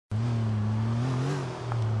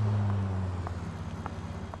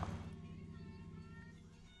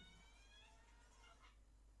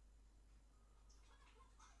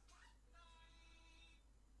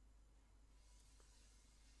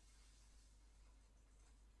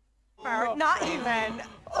Not even.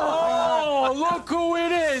 Oh, look who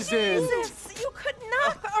it is! Jesus, you could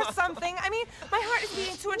knock or something. I mean, my heart is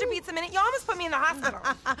beating 200 beats a minute. You almost put me in the hospital.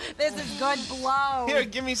 This is good blow. Here,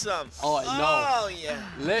 give me some. Oh, no. Oh, yeah.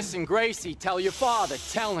 Listen, Gracie, tell your father.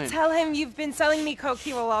 Tell him. Tell him you've been selling me coke.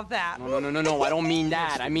 He will love that. No. I don't mean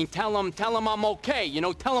that. I mean, tell him I'm okay. You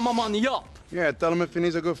know, tell him I'm on the up. Yeah, tell him if he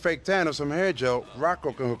needs a good fake tan or some hair gel,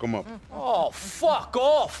 Rocco can hook him up. Oh, fuck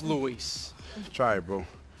off, Luis. Try it, bro.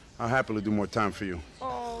 I'll happily do more time for you.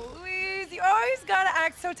 Oh, Luis, you always gotta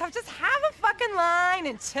act so tough. Just have a fucking line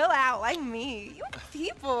and chill out like me. You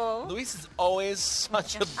people. Luis is always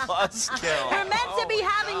such a buzzkill. We're meant to be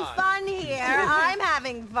having fun here. I'm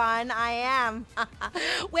having fun. I am.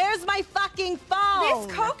 Where's my fucking phone?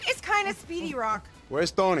 This coke is kind of speedy, Rock.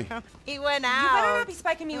 Where's Tony? He went out. You better not be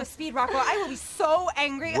spiking me with speed, Rocco. I will be so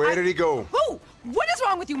angry. Where did he go? Who? What is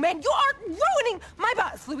wrong with you, man? You are ruining my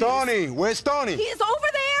buzz, Luis. Tony! Where's Tony? He is over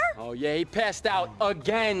there. Oh, yeah, he passed out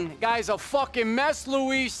again. Guy's a fucking mess,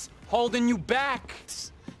 Luis. Holding you back.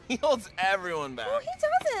 He holds everyone back. Oh, he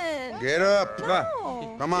doesn't. Get up.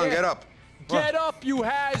 No. Come on, get up. Get up, you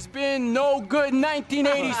has-been, no good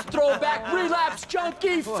 1980s throwback relapse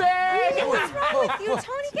junkie fag! What's wrong with you?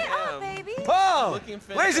 Tony, get up, baby. Oh!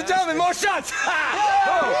 Ladies and gentlemen, more shots!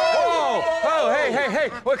 Oh, hey,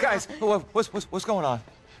 what guys, what's going on?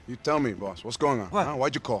 You tell me, boss. What's going on? What? Huh?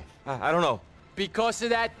 Why'd you call? I don't know. Because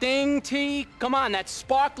of that thing, T? Come on, that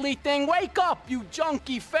sparkly thing. Wake up, you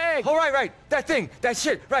junkie fag! Oh, right, that thing, that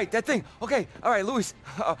shit, right, that thing. Okay, all right, Luis,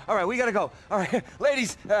 all right, we gotta go. All right,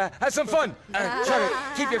 ladies, have some fun. Try to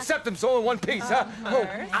keep your septums all in one piece, huh?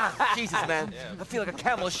 Oh, Jesus, man, I feel like a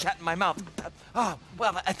camel shat in my mouth. Oh,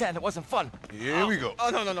 well, then it wasn't fun. Here we go. Oh,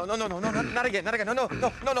 no, not again, no.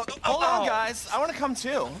 Hold on, guys. I want to come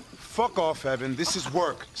too. Fuck off, Evan. This is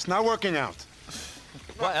work. It's not working out.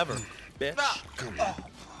 Whatever, bitch.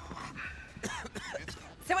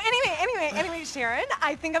 So anyway, Sharon,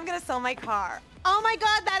 I think I'm gonna sell my car. Oh my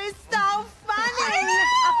God, that is so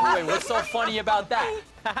funny. Wait, what's so funny about that?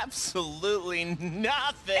 Absolutely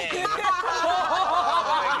nothing.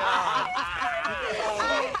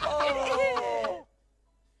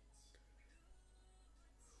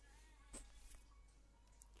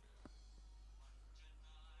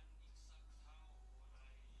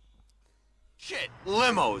 Shit,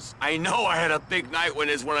 limos. I know I had a big night when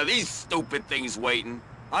there's one of these stupid things waiting.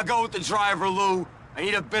 I'll go with the driver, Lou. I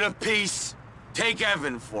need a bit of peace. Take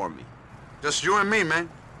Evan for me. Just you and me, man.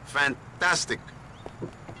 Fantastic.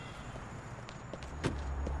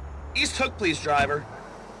 East Hook, please, driver.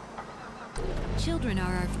 Children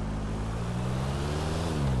are our...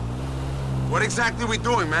 What exactly are we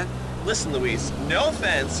doing, man? Listen, Luis, no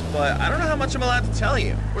offense, but I don't know how much I'm allowed to tell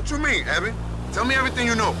you. What you mean, Evan? Tell me everything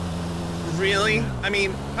you know. Really? I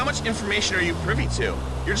mean, how much information are you privy to?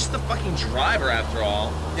 You're just the fucking driver, after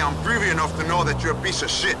all. Yeah, I'm privy enough to know that you're a piece of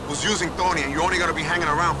shit who's using Tony and you're only gonna be hanging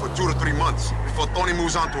around for 2 to 3 months before Tony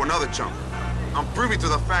moves on to another chump. I'm privy to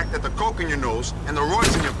the fact that the coke in your nose and the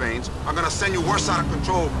roids in your veins are gonna send you worse out of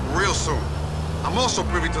control real soon. I'm also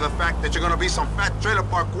privy to the fact that you're gonna be some fat trailer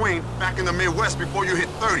park queen back in the Midwest before you hit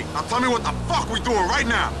 30. Now tell me what the fuck we doing right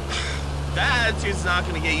now? That attitude's not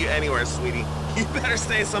gonna get you anywhere, sweetie. You better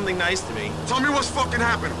say something nice to me. Tell me what's fucking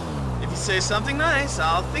happening. If you say something nice,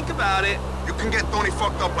 I'll think about it. You can get Tony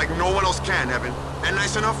fucked up like no one else can, Evan. That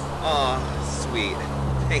nice enough? Aw, sweet.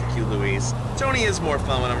 Thank you, Luis. Tony is more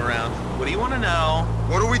fun when I'm around. What do you want to know?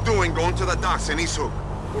 What are we doing going to the docks in East Hook?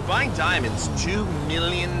 We're buying diamonds, $2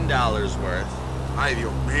 million worth. Ay,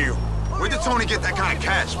 Dios mío. Where did Tony get that kind of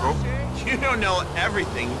cash, bro? You don't know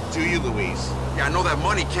everything, do you, Luis? Yeah, I know that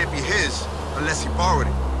money can't be his unless he borrowed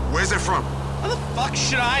it. Where's it from? How the fuck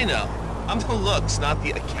should I know? I'm the looks, not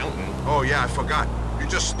the accountant. Oh, yeah, I forgot. You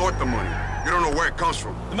just snort the money. You don't know where it comes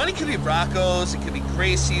from. The money could be Rocco's, it could be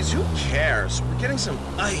Gracie's, who cares? We're getting some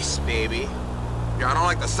ice, baby. Yeah, I don't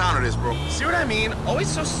like the sound of this, bro. See what I mean? Always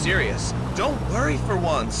so serious. Don't worry for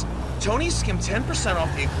once. Tony skimmed 10%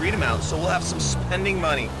 off the agreed amount, so we'll have some spending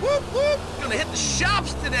money. Whoop, whoop! Gonna hit the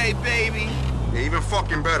shops today, baby! Yeah, even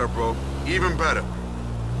fucking better, bro. Even better.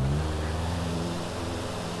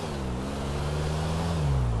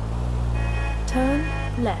 Turn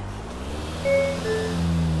left.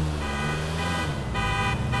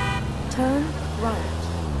 Turn right.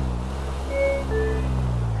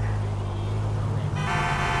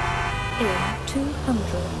 In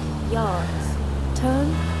 200 yards,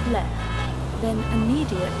 turn left, then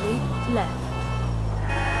immediately left.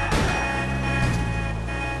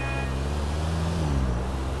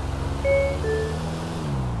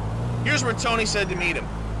 Here's where Tony said to meet him.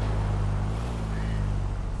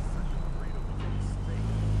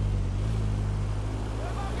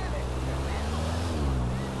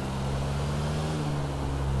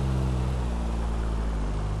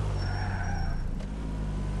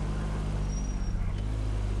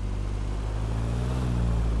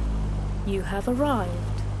 You have arrived.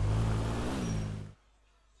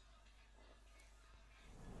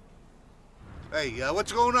 Hey,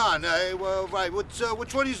 what's going on? Right,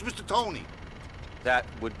 which one is Mr. Tony? That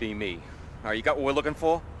would be me. All right, you got what we're looking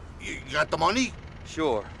for? You got the money?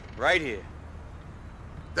 Sure, right here.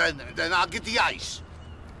 Then I'll get the ice.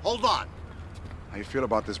 Hold on. How you feel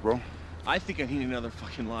about this, bro? I think I need another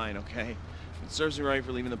fucking line, okay? It serves me right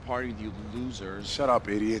for leaving the party with you losers. Shut up,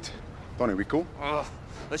 idiot. Tony, we cool?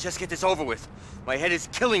 Let's just get this over with. My head is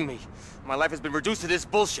killing me. My life has been reduced to this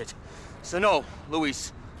bullshit. So no,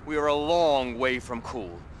 Luis, we are a long way from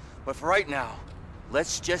cool. But for right now,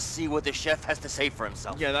 let's just see what the chef has to say for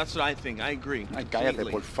himself. Yeah, that's what I think. I agree. Ay,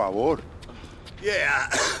 cállate, por favor. Yeah.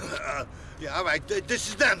 Yeah, all right. This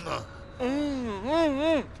is them.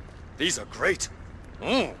 These are great.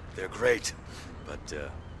 They're great.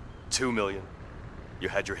 But, 2 million. You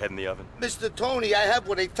had your head in the oven. Mr. Tony, I have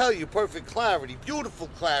what I tell you. Perfect clarity. Beautiful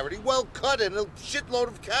clarity. Well cut and a shitload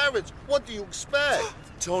of carrots. What do you expect?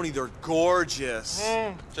 Tony, they're gorgeous.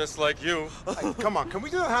 Just like you. Hey, come on, can we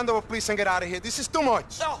do a handover, please, and get out of here? This is too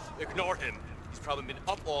much. No, ignore him. He's probably been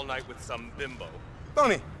up all night with some bimbo.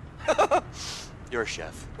 Tony. You're a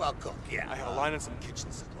chef. Well, cook, yeah. I have a line on some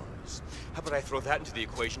kitchen supplies. How about I throw that into the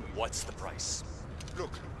equation? What's the price? Look,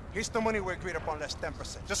 here's the money we agreed upon, less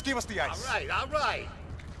 10%. Just give us the ice. All right.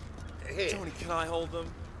 Here. Tony, can I hold them?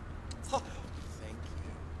 Oh, thank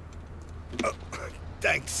you.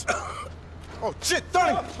 Thanks. Oh, shit,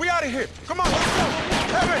 Tony, we out of here. Come on, let's go.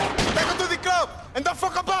 Evan, take her to the club, and don't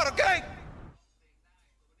fuck about, okay?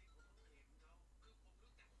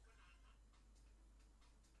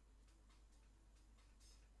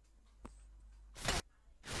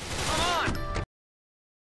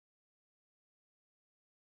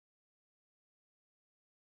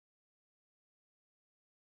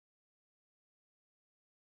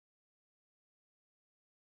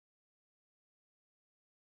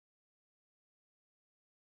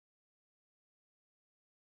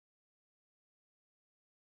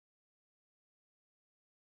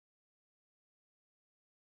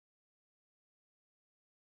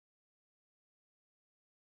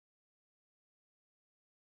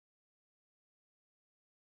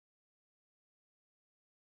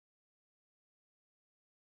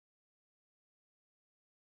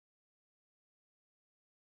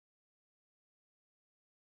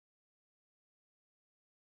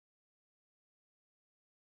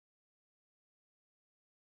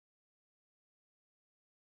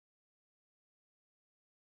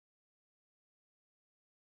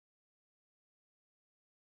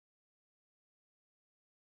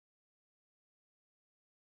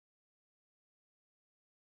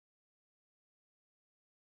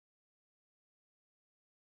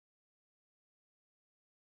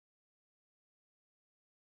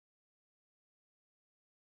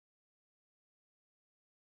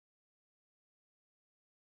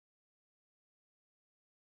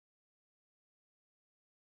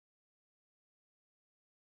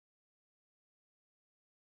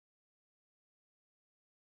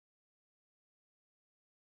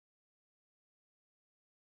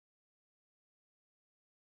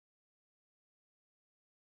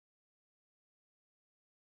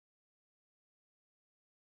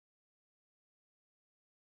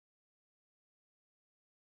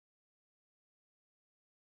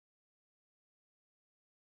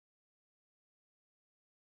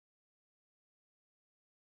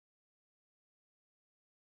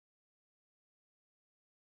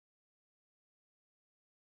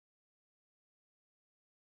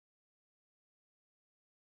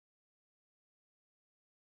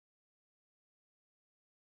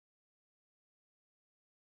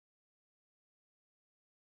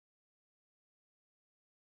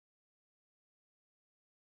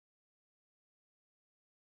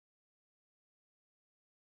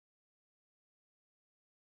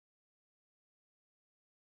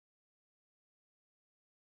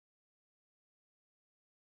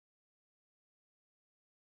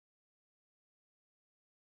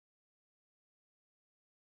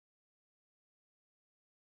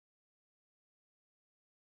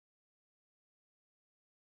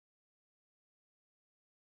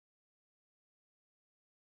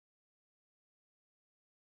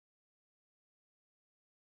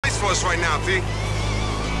 For us right now, T. They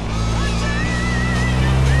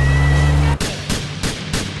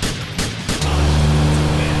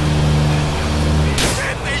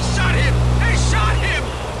shot him! They shot him!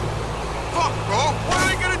 Fuck, bro. What are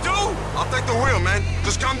we gonna do? I'll take the wheel, man.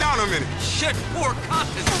 Just calm down a minute. Shit, poor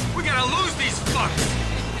Costas. We gotta lose these fucks.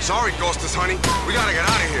 Sorry, Ghostus, honey. We gotta get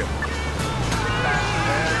out of here.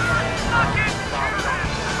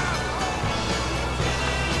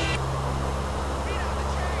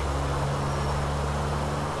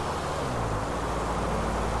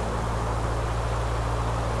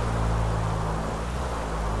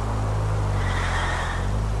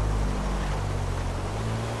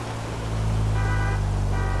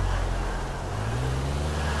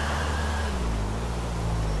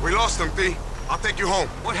 We lost him, T. I'll take you home.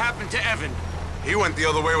 What happened to Evan? He went the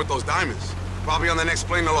other way with those diamonds. Probably on the next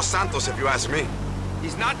plane to Los Santos, if you ask me.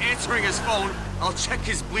 He's not answering his phone. I'll check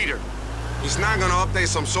his bleeder. He's not gonna update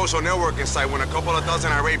some social networking site when a couple of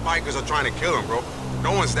dozen irate bikers are trying to kill him, bro.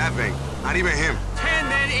 No one's that vain. Not even him. 10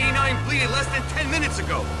 men, 89 bleeding less than 10 minutes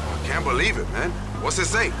ago. I can't believe it, man. What's it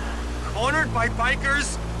say? Cornered by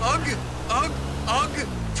bikers? Ugh.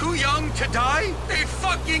 Too young to die? They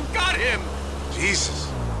fucking got him!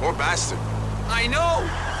 Jesus. Poor bastard. I know!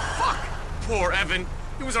 Fuck! Poor Evan.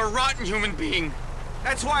 He was a rotten human being.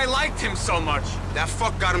 That's why I liked him so much. That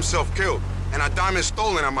fuck got himself killed. And a diamond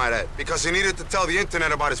stolen, I might add, because he needed to tell the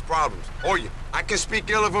internet about his problems. Oye, I can speak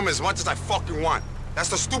ill of him as much as I fucking want. That's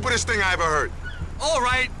the stupidest thing I ever heard. All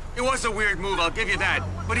right, it was a weird move, I'll give you that.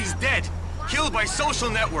 But he's dead. Killed by social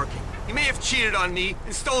networking. He may have cheated on me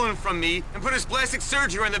and stolen from me and put his plastic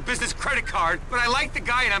surgery on the business credit card, but I like the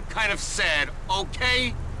guy and I'm kind of sad,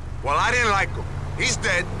 okay? Well, I didn't like him. He's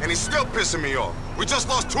dead, and he's still pissing me off. We just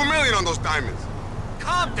lost $2 million on those diamonds.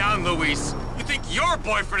 Calm down, Luis. You think your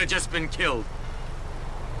boyfriend had just been killed?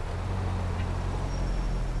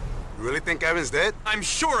 You really think Evan's dead? I'm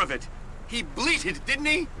sure of it. He bleated, didn't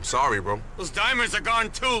he? I'm sorry, bro. Those diamonds are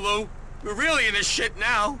gone too, Lou. We're really in this shit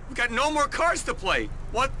now. We got no more cards to play.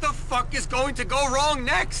 What the fuck is going to go wrong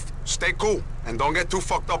next? Stay cool, and don't get too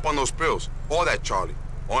fucked up on those pills. Or that, Charlie.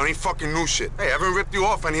 Or any fucking new shit. Hey, Evan ripped you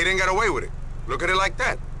off and he didn't get away with it. Look at it like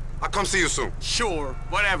that. I'll come see you soon. Sure,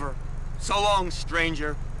 whatever. So long,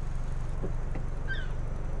 stranger.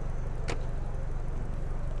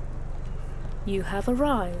 You have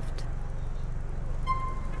arrived.